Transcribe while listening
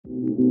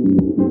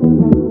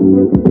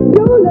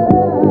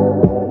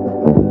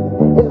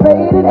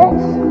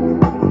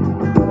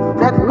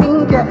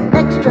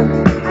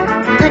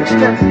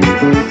What's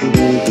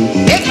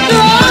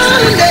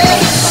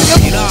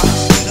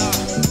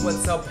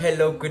up,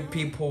 hello good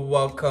people,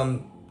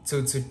 welcome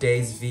to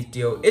today's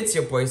video. It's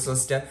your boy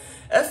Sister,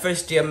 a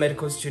first year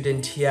medical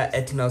student here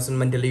at Nelson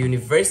Mandela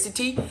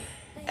University,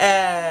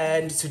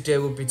 and today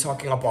we'll be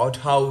talking about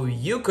how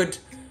you could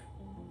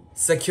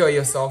secure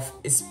yourself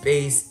a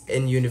space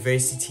in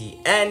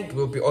university, and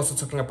we'll be also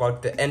talking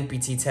about the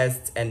NBT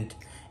tests and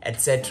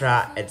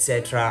etc.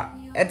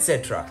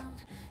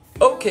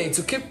 Okay,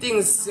 to keep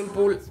things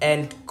simple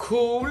and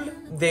cool,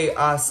 there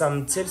are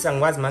some tips.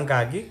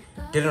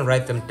 Didn't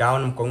write them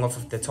down, I'm going off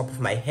of the top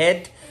of my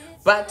head,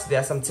 but there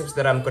are some tips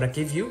that I'm gonna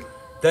give you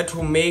that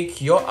will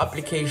make your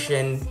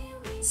application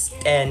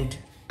stand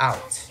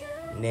out.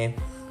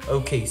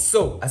 Okay,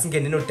 so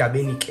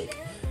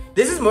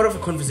this is more of a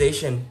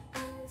conversation.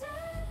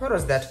 What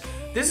was that?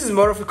 This is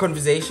more of a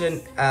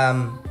conversation,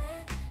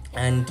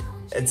 and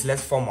it's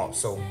less formal.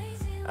 So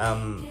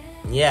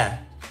yeah.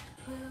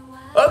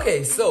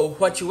 Okay, so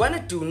what you want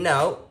to do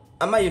now,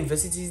 my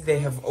universities, they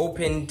have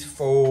opened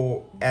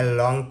for a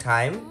long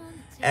time,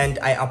 and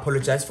I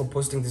apologize for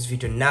posting this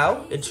video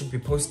now. It should be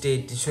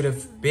posted, it should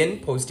have been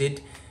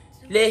posted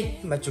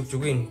back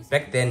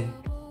then,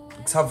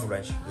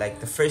 like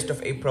the 1st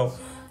of April.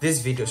 This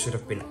video should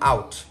have been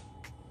out,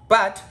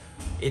 but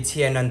it's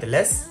here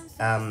nonetheless,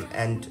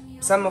 and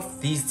some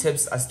of these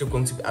tips are still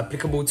going to be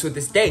applicable to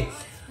this day.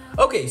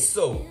 Okay,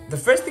 so the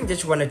first thing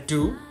that you want to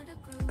do,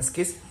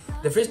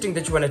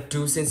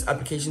 since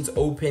applications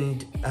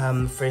opened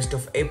 1st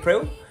of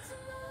April,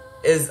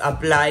 is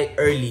apply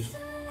early.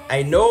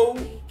 I know,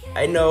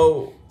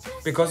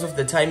 because of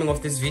the timing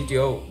of this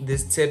video,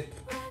 this tip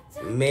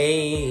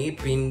may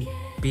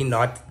be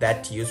not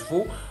that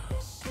useful,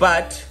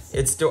 but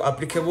it's still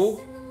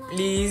applicable.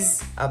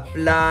 Please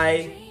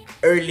apply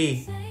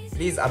early.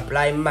 Please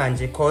apply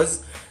manje,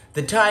 because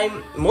the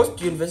time,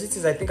 most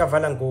universities, I think,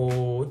 avala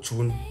go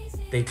June.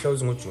 They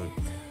close in June.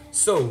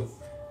 So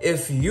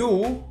if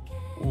you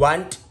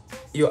want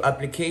your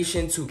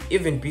application to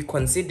even be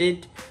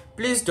considered,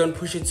 please don't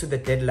push it to the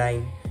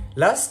deadline.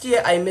 Last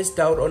year I missed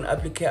out on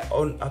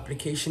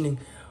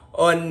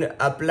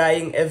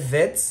applying a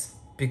vet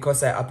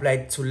because I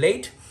applied too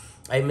late.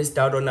 I missed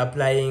out on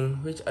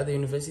applying which other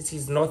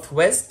universities,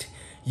 Northwest,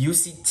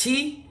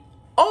 UCT,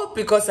 all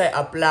because I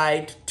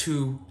applied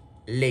too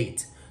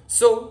late.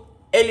 So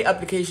early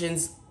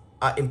applications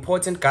are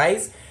important,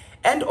 guys,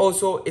 and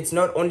also it's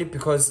not only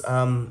because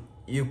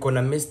you're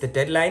gonna miss the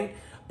deadline,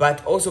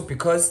 but also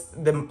because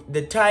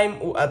the time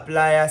you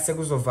apply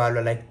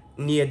sekuzovalwa, like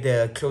near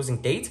the closing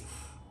date,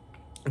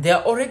 there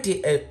are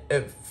already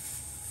a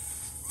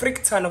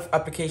freak ton of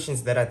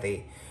applications that are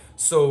there.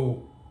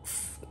 So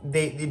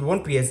it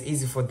won't be as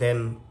easy for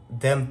them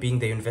being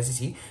the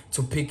university,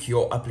 to pick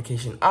your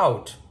application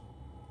out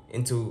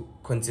into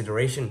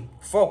consideration.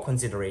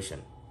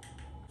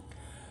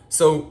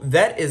 So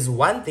that is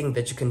one thing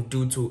that you can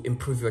do to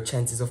improve your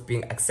chances of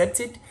being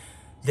accepted.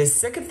 The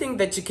second thing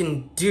that you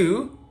can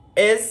do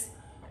is,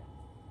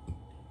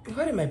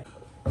 why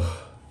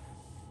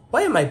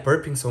am I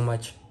burping so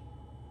much?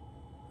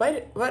 What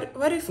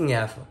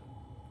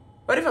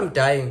if I'm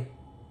dying?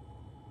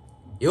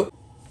 Yo.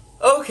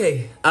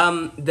 Okay,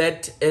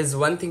 that is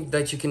one thing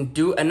that you can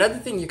do. Another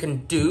thing you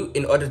can do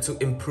in order to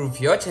improve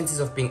your chances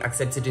of being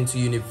accepted into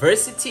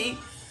university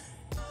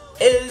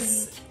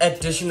is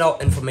additional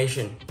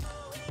information.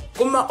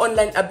 Kuma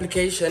online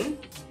application,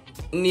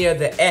 near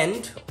the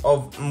end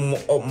of,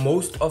 or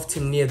most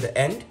often near the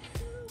end,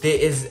 there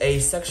is a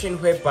section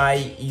whereby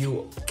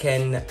you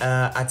can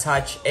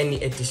attach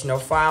any additional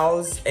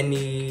files,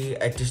 any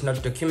additional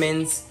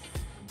documents,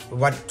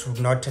 what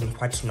not and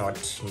what not.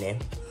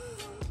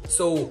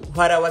 So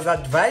what I was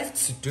advised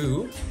to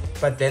do,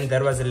 but then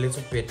that was a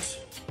little bit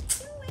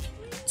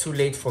too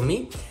late for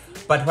me,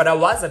 but what I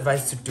was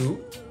advised to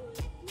do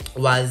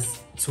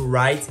was to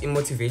write a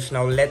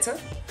motivational letter,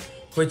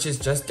 which is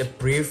just a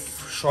brief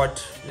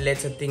short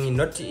letter thing,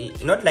 not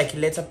like a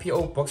letter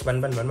PO box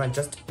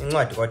just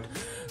what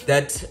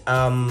that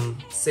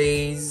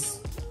says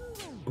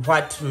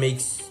what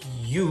makes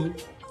you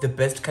the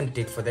best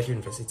candidate for that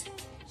university.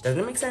 Doesn't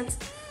it make sense?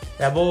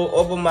 I'm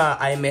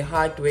a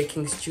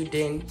hard-working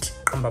student,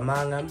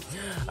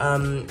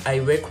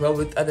 I work well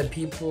with other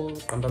people,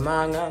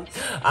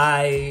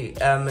 I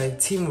am a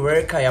team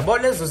worker.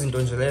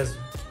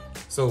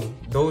 So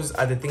those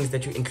are the things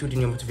that you include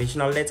in your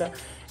motivational letter.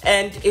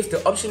 And if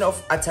the option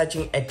of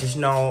attaching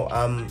additional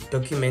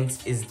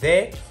documents is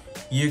there,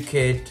 you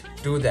could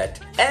do that.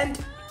 And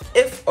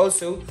if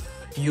also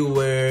you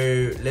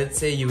were, let's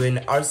say you were in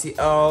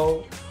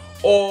RCL,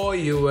 or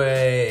you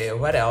were,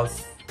 what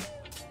else?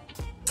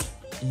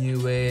 You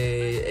were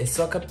a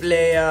soccer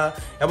player.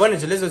 I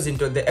wanted to listen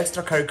into the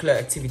extracurricular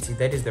activity.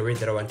 That is the word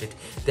that I wanted.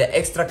 The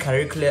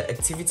extracurricular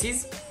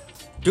activities,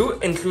 do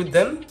include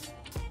them.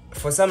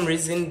 For some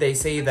reason, they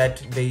say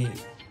that they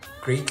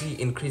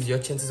greatly increase your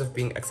chances of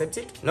being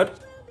accepted. Not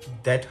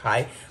that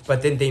high,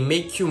 but then they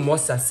make you more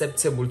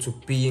susceptible to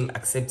being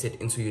accepted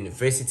into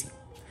university.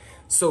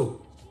 So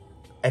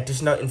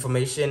additional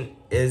information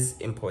is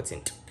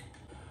important.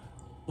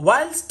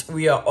 whilst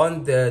we are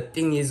on the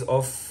thingies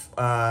of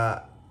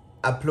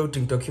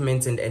uploading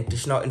documents and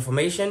additional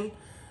information,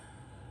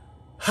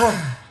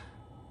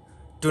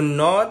 do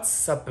not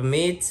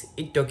submit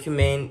a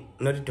document,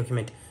 not a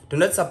document, do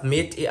not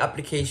submit a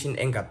application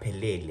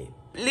engaphelele.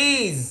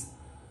 Please.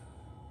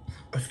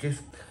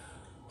 Excuse.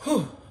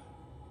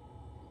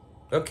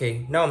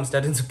 Okay, now I'm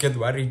starting to get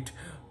worried.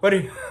 What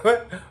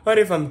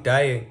if I'm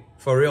dying?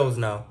 For reals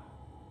now.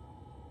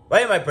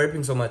 Why am I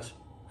burping so much?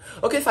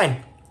 Okay,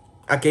 fine.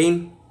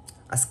 Again,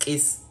 as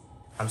case,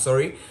 I'm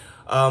sorry.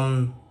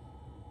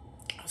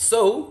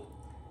 So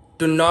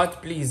do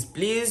not, please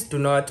do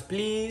not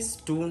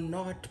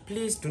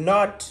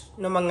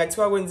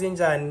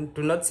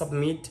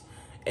submit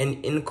an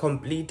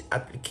incomplete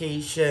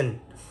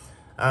application.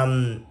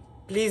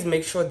 Please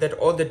make sure that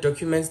all the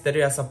documents that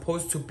are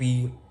supposed to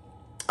be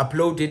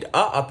uploaded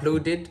are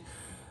uploaded.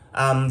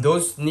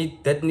 Those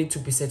that need to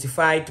be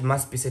certified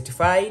must be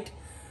certified.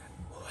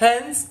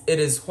 Hence, it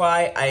is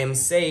why I am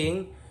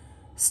saying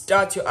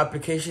start your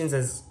applications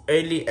as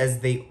early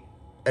as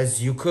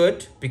you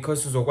could,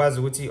 because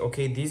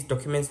okay, these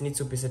documents need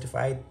to be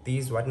certified,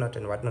 these whatnot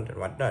and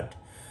whatnot.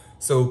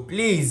 So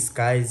please,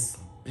 guys,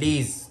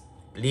 please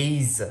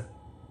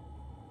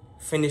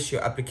finish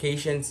your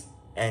applications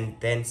and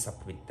then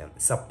submit them.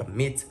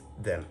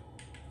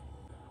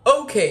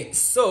 Okay,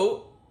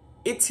 so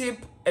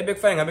tip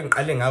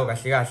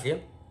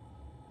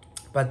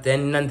but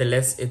then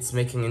nonetheless it's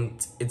making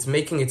its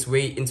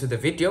way into the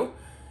video,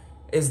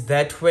 is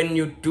that when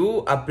you do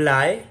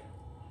apply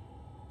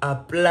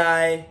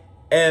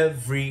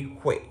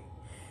everywhere.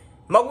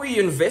 Magu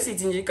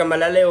university nje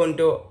kamalale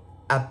onto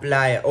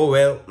apply. Oh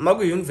well,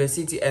 Magu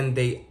university and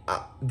they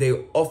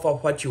offer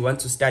what you want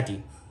to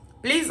study.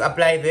 Please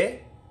apply there.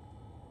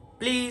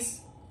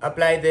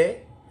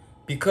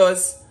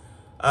 Because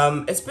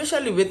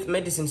especially with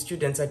medicine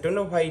students, I don't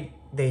know why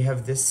they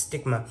have this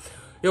stigma.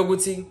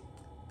 Yoguti,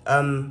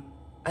 I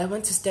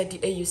want to study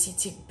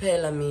AUCT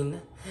Pell. I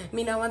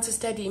want to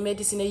study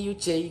medicine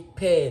AUJ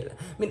Pell.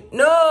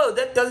 No,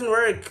 that doesn't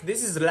work.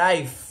 This is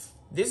life.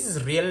 This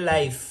is real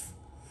life.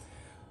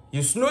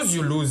 You snooze,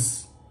 you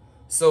lose.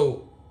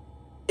 So,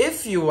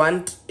 if you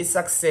want a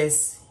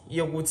success,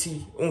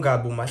 yoguti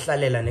ungabu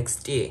mahlalela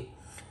next year,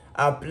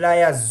 apply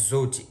as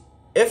zoti.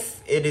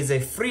 If it is a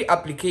free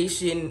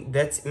application,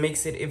 that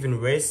makes it even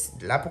worse.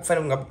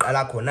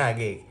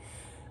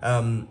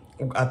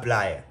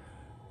 Apply.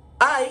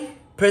 I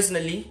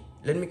personally,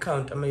 let me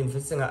count. I'm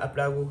investing at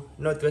Aplago,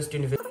 Northwest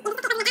University.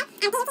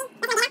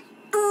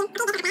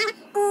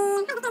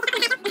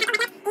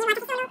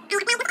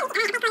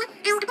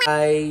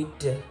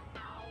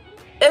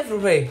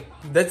 Everywhere.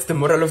 That's the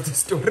moral of the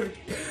story.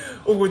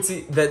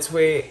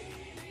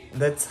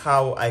 That's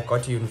how I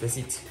got to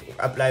university.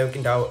 Apply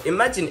Okinawa.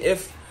 Imagine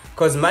if,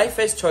 because my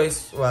first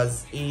choice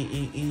was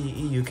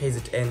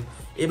UKZN.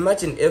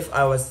 Imagine if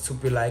I was to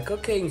be like,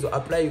 okay, so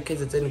apply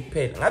UKZN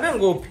pay.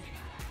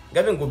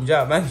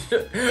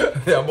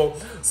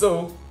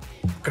 So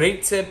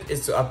great tip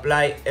is to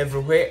apply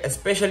everywhere,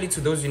 especially to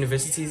those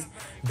universities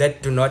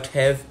that do not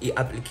have an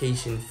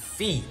application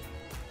fee.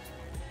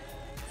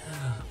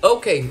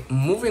 Okay,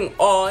 moving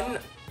on,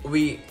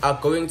 we are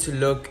going to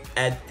look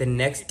at the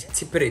next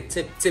tip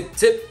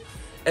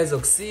as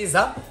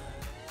Oxiza.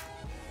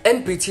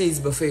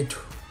 NBT's buffet.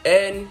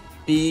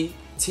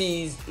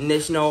 NBT's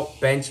National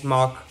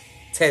Benchmark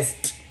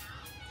Test.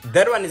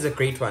 That one is a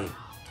great one.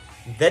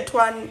 That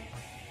one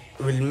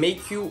will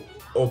make you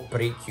or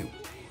break you.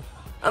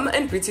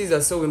 NBTs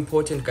are so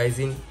important, guys.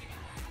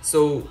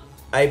 So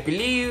I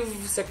believe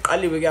because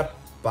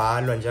I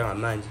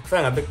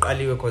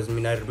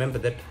remember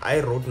that I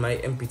wrote my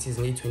NBTs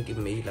on 20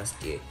 May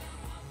last year.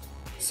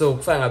 So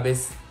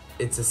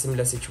it's a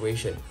similar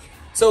situation.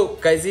 So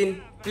guys,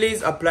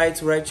 please apply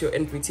to write your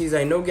NBTs.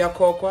 I know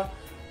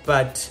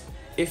but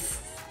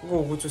if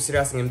you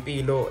serious and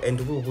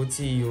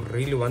you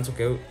really want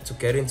to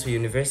get into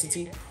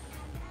university,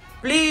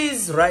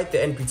 please write the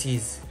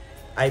NBTs.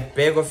 I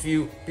beg of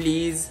you,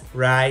 please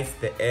write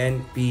the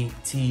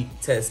NBT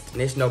test,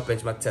 National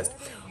Benchmark Test.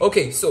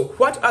 Okay, so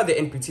what are the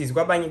NBTs?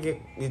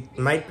 It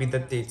might be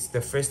that it's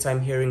the first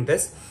time hearing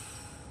this.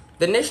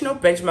 The National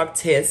Benchmark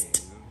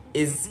Test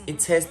is a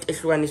test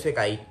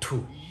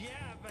two.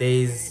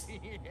 There's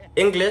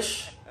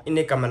English, and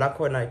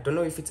I don't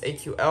know if it's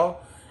AQL,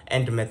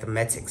 and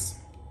mathematics.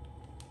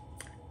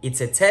 It's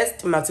a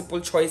test, multiple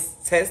choice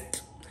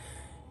test.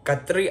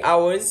 Got 3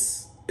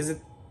 hours. Is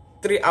it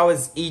 3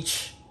 hours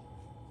each?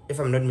 If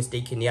I'm not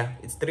mistaken, yeah,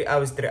 it's 3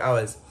 hours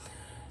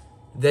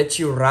that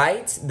you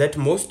write, that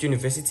most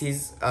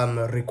universities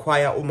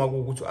require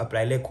umagugu to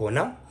apply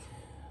lekona.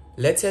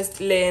 Let's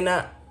learn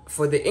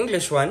for the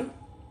English one.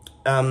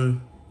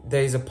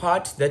 There is a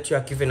part that you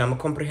are given a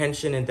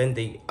comprehension, and then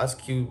they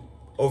ask you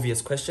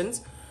obvious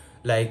questions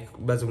like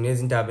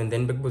and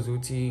then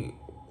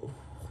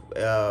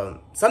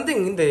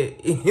something in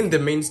the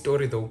main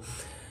story though.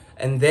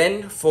 And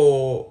then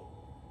for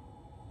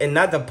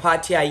another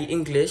part here,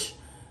 English,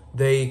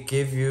 they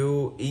give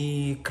you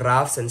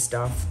graphs and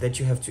stuff that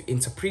you have to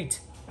interpret.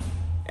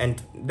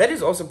 And that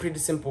is also pretty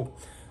simple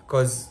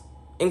because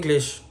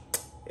English,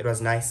 it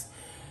was nice.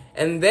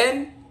 And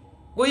then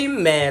we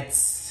met,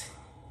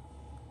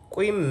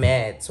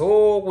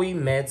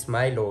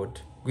 my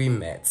lord, we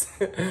met.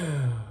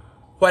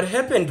 What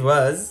happened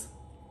was,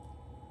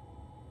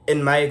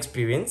 in my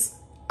experience,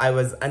 I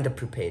was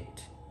underprepared.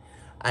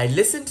 I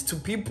listened to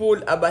people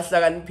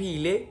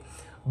abahlakaniphile,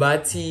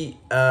 but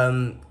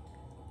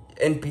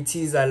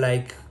NPTs are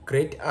like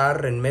grade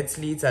R and maths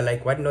leads are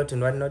like whatnot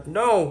and whatnot.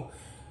 No,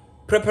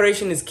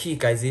 preparation is key,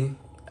 guys.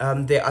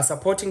 There are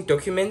supporting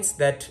documents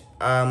that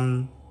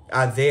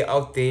are there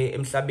out there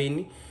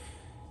emhlabeni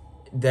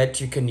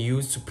that you can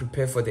use to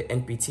prepare for the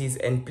NPTs,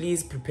 and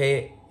please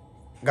prepare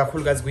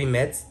kakhulukazi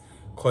kwi-maths,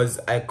 because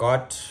I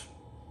got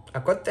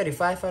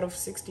 35 out of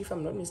 60 if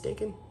I'm not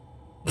mistaken.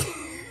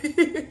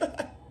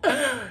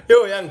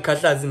 Yo, young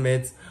kahlazi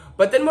maths.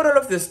 But then moral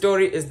of the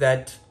story is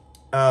that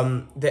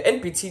the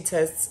NBT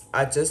tests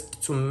are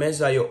just to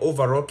measure your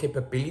overall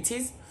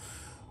capabilities,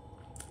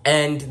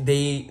 and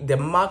the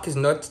mark is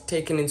not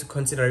taken into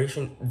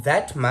consideration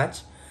that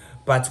much,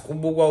 but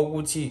kubukwa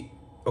ukuthi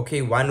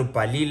okay, one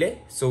ubhalile,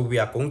 so we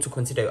are going to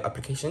consider your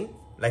application,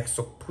 like,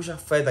 so push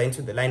further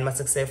into the line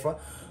master safer.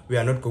 We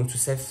are not going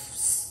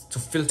to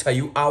filter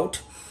you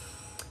out.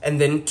 And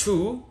then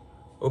 2,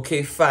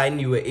 okay, fine,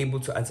 you were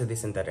able to answer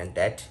this and that and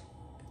that.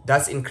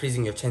 That's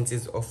increasing your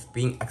chances of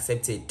being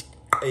accepted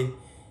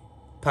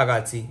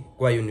phakathi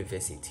kwa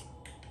university.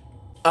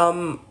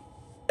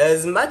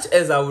 As much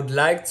as I would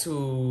like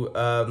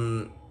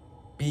to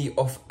be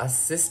of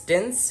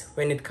assistance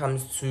when it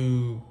comes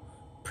to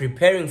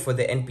preparing for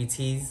the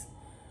NPTs,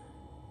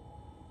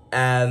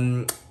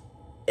 not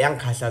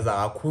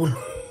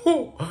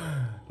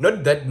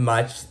that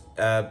much,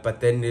 but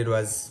then it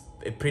was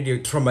a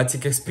pretty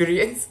traumatic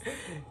experience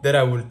that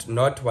I would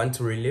not want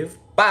to relive.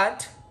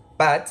 But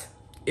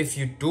if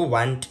you do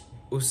want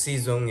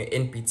usizo on your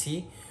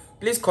NPT,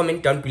 please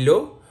comment down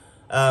below.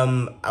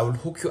 I will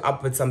hook you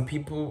up with some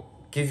people,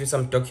 give you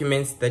some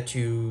documents that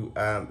you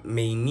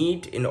may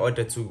need in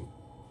order to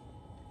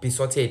be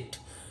sorted.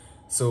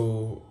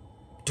 So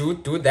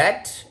do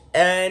that.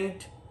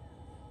 And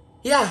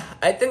yeah,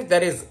 I think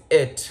that is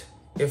it.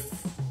 If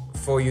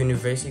for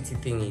university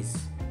thingies,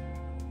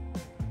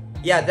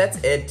 yeah, that's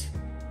it.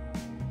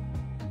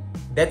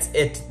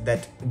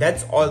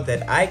 That's all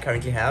that I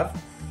currently have.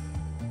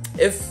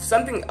 If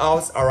something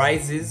else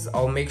arises,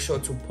 I'll make sure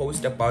to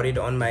post about it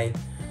on my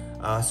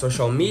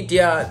social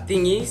media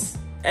thingies.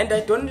 And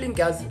I don't link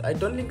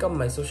up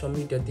my social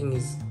media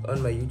thingies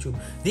on my YouTube.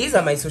 These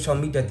are my social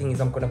media thingies.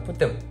 I'm gonna put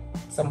them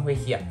somewhere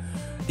here.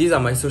 These are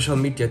my social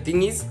media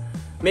thingies.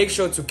 Make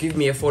sure to give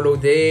me a follow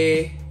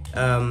there.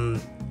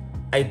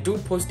 I do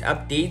post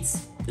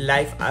updates,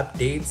 live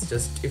updates,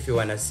 just if you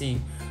wanna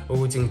see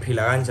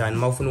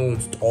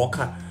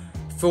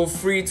feel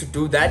free to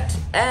do that.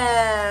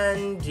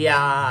 And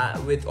yeah,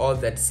 with all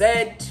that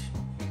said,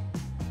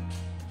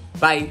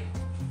 bye.